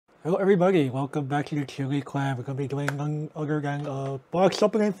Hello everybody, welcome back to the Chuuni clan. We're going to be doing none other than a box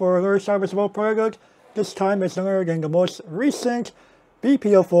opening for another Shadowverse product. This time it's none other than the most recent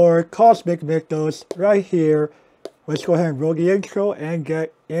BP04 Cosmic Mythos right here. Let's go ahead and roll the intro and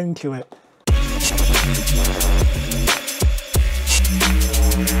get into it.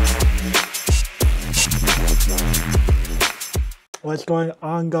 What's going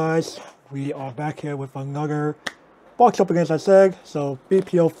on, guys? We are back here with another box opening, as I said. So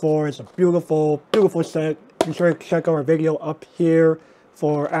BP04 is a beautiful, beautiful set. Be sure to check our video up here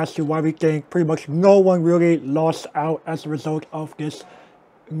for as to why we think pretty much no one really lost out as a result of this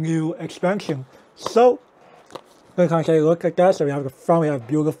new expansion. So we're going to take a look at that. So we have the front, we have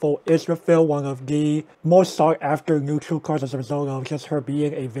beautiful Israfil, one of the most sought after neutral cards as a result of just her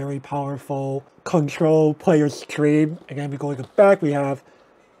being a very powerful control player stream. And then we go to the back, we have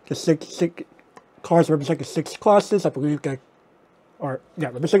the six cards representing 6 classes, I believe that,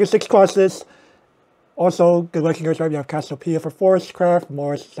 representing 6 classes. Also, the legendaries, right? We have Cassiopeia for Forestcraft,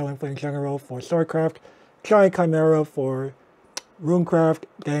 Mars Selling Flame General for Swordcraft, Giant Chimera for Runecraft,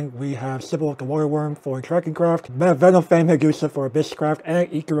 then we have Sybil of the Waterworm for Dragoncraft, Venom Fame Medusa for Abysscraft, and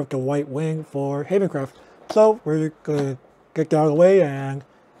Eater of the White Wing for Havencraft. So, we're gonna get that out of the way and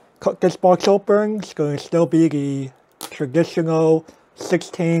cut this box open. It's gonna still be the traditional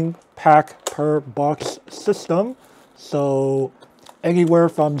 16 pack per box system, so anywhere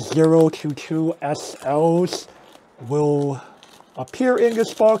from 0 to 2 SLs will appear in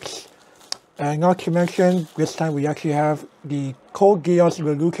this box. And not to mention, this time we actually have the Code Geass and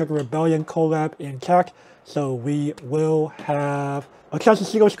the Lucha Rebellion collab intact, so we will have a chance to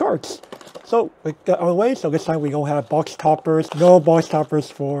see those cards. So with that out of the way, so this time we don't have box toppers, no box toppers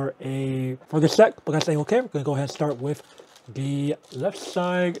for the set, but that's okay. We're gonna go ahead and start with the left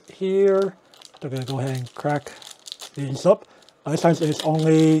side here. So we're going to go ahead and crack these up. This time it's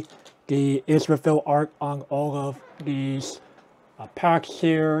only the Israfil art on all of these packs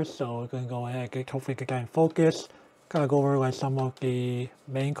here. So we're going to go ahead and hopefully get that in focus. Kind of go over like some of the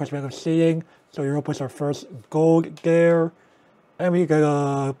main cards we're seeing. So Europa's our first gold there. And we get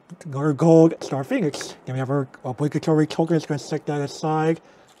another gold Star Phoenix. Then we have our obligatory token. It's going to set that aside.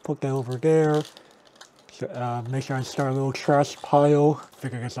 Put that over there. Make sure I start a little trash pile.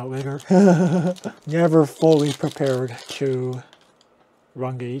 Figure this out later. Never fully prepared to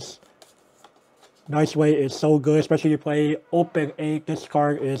run these. Nice Way is so good, especially if you play Open 8. This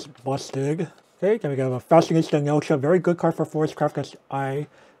card is busted. Okay, then we got a Fascination Nelcha. Very good card for Forestcraft, as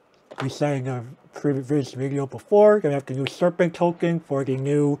we said in a previous video before. Then we have the new Serpent token for the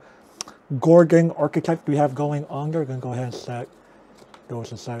new Gorgon archetype we have going on there. We're going to go ahead and set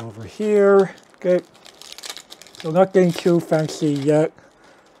those aside over here. Okay. So not getting too fancy yet,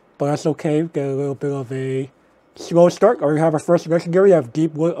 but that's okay. Get a little bit of a slow start. Or we have our first legendary. We have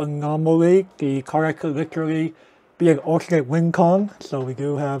Deepwood Anomaly. The card that could literally be an alternate win con. So we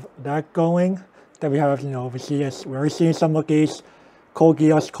do have that going. Then we have, obviously, yes, we're already seeing some of these Code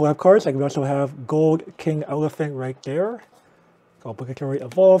Geass collab cards. Like we also have Gold King Elephant right there. Obligatory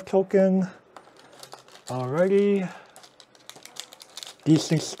Evolve token. Alrighty.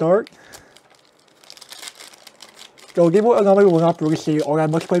 Decent start. So Deepwood Anomaly will not really see all that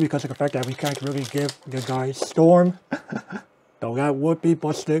much play because of the fact that we can't really give the guy Storm. So that would be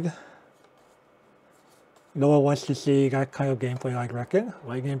busted. No one wants to see that kind of gameplay, I reckon.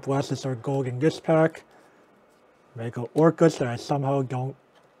 Lightning Blast is our gold in this pack. Mega Orcas that I somehow don't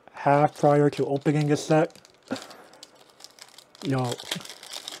have prior to opening this set. It's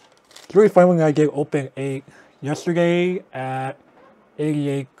really fun when I did Open 8 yesterday at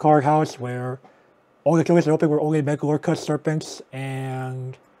 88 Card House, where all the killers that open were only Mega Orca Serpents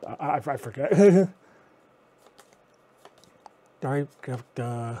and I forget. Alright, got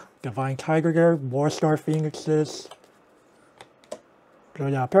the Divine Tiger there, more Star Phoenixes. So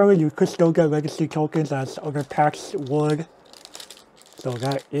yeah, apparently you could still get legacy tokens as other packs would. So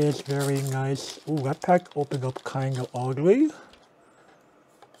that is very nice. Ooh, that pack opened up kind of oddly.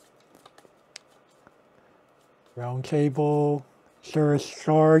 Round table. Surus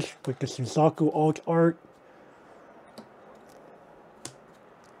Charge with the Suzaku alt art.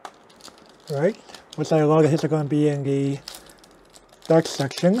 Right. Looks like a lot of hits are going to be in the back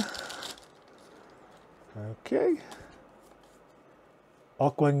section. Okay.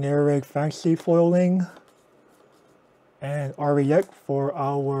 Aqua Nereg Fantasy foiling. And Ariek for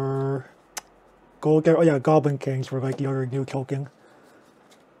our gold there. Oh yeah, Goblin Kings for like the other new token.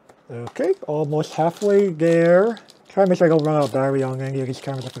 Okay, almost halfway there. Try to make sure I don't run out of battery on any of these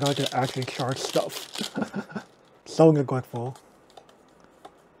cameras. I forgot to actually charge stuff. So neglectful.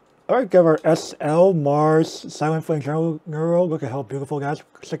 Alright, give our SL, Mars, Silent Flame General. Look at how beautiful, guys.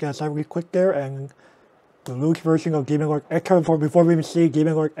 Check that out really quick there. And the loose version of Demon Lord Ektar before we even see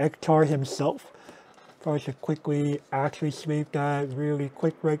Demon Lord Ektar himself. Probably should quickly actually sweep that really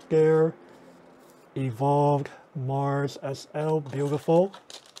quick right there. Evolved Mars SL, beautiful.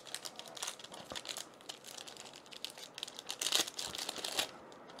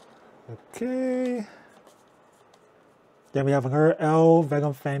 Okay. Then we have another L,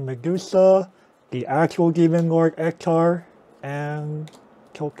 Venom Fang Medusa, the actual Demon Lord Ektar, and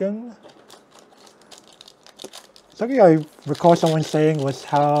token. Something I recall someone saying was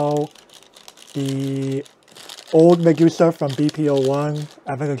how the old Medusa from BP01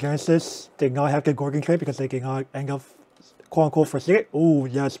 Advent of Genesis did not have the Gorgon trait because they did not end up quote-unquote foreseeing it. Ooh,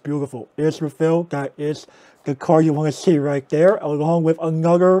 yes, beautiful. Ears refill, that is the card you want to see right there, along with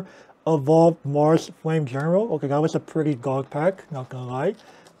another Evolved Mars Flame General. Okay, that was a pretty god pack, not gonna lie.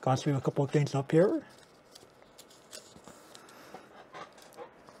 Got to a couple of things up here.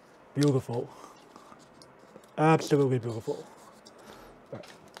 Beautiful. Absolutely beautiful. Right.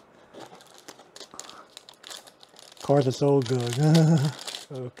 Cards are so good.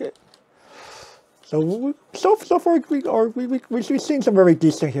 Okay. So far we've seen some very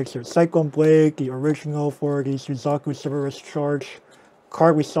decent hits here. Cyclone Blade, the original for the Suzaku Shadowverse Charge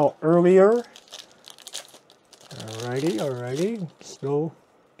card we saw earlier. Alrighty. Still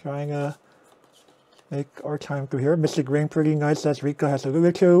trying to make our time through here. Mystic Ring, pretty nice, as Rika has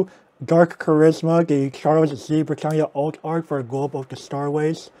alluded to. Dark Charisma, the Charles Z Britannia alt art for a globe of the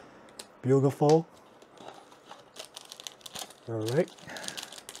Starways. Beautiful. Alright.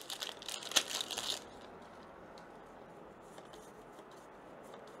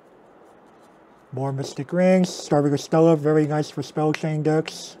 More Mystic Rings. Starvigger Stella, very nice for spell chain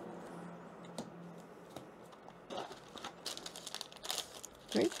decks.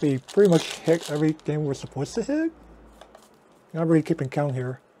 I think we pretty much hit everything we're supposed to hit. Not really keeping count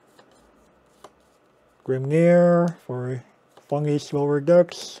here. Grimnir for funny slower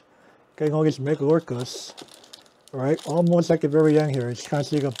decks. Getting all these Mega Orcas. Alright, almost like the very end here. It's kind of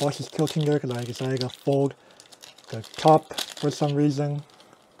seeing a boss is tilting there because I decided to fold the top for some reason.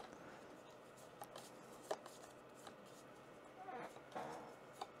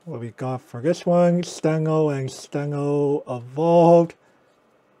 What we got for this one, Steno and Steno Evolved.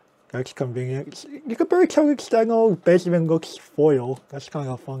 That's convenient. You can barely tell Steno basically looks foil. That's kind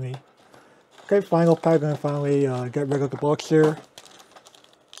of funny. Okay, final pack and finally get rid of the box here.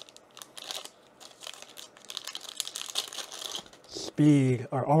 Speed.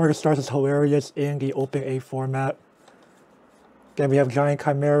 Our Armor of the Stars is hilarious in the Open A format. Then we have Giant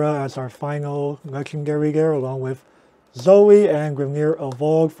Chimera as our final legendary there, along with Zoe and Grimnir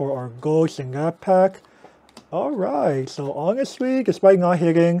Evolved for our ghosts in that pack. Alright, so honestly, despite not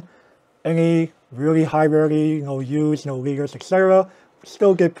hitting any really high rarity, no use, no leaders, etc.,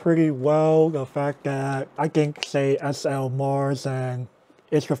 still did pretty well. The fact that I think, say, SL Mars and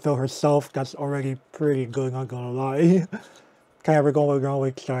Israfil herself, that's already pretty good, not gonna lie. Can't ever go wrong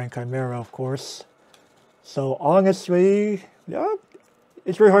with Giant Chimera, of course. So honestly, yeah.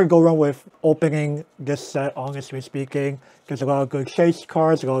 It's really hard to go wrong with opening this set, honestly speaking. There's a lot of good chase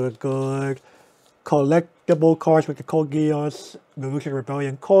cards, a lot of good collectible cards with the Code Geass, the Lucian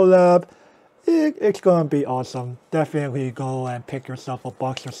Rebellion collab. It's gonna be awesome. Definitely go and pick yourself a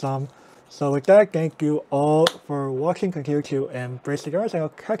box or some. So with that, thank you all for watching. Continue to embrace the cards, and I'll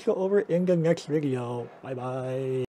catch you over in the next video. Bye bye.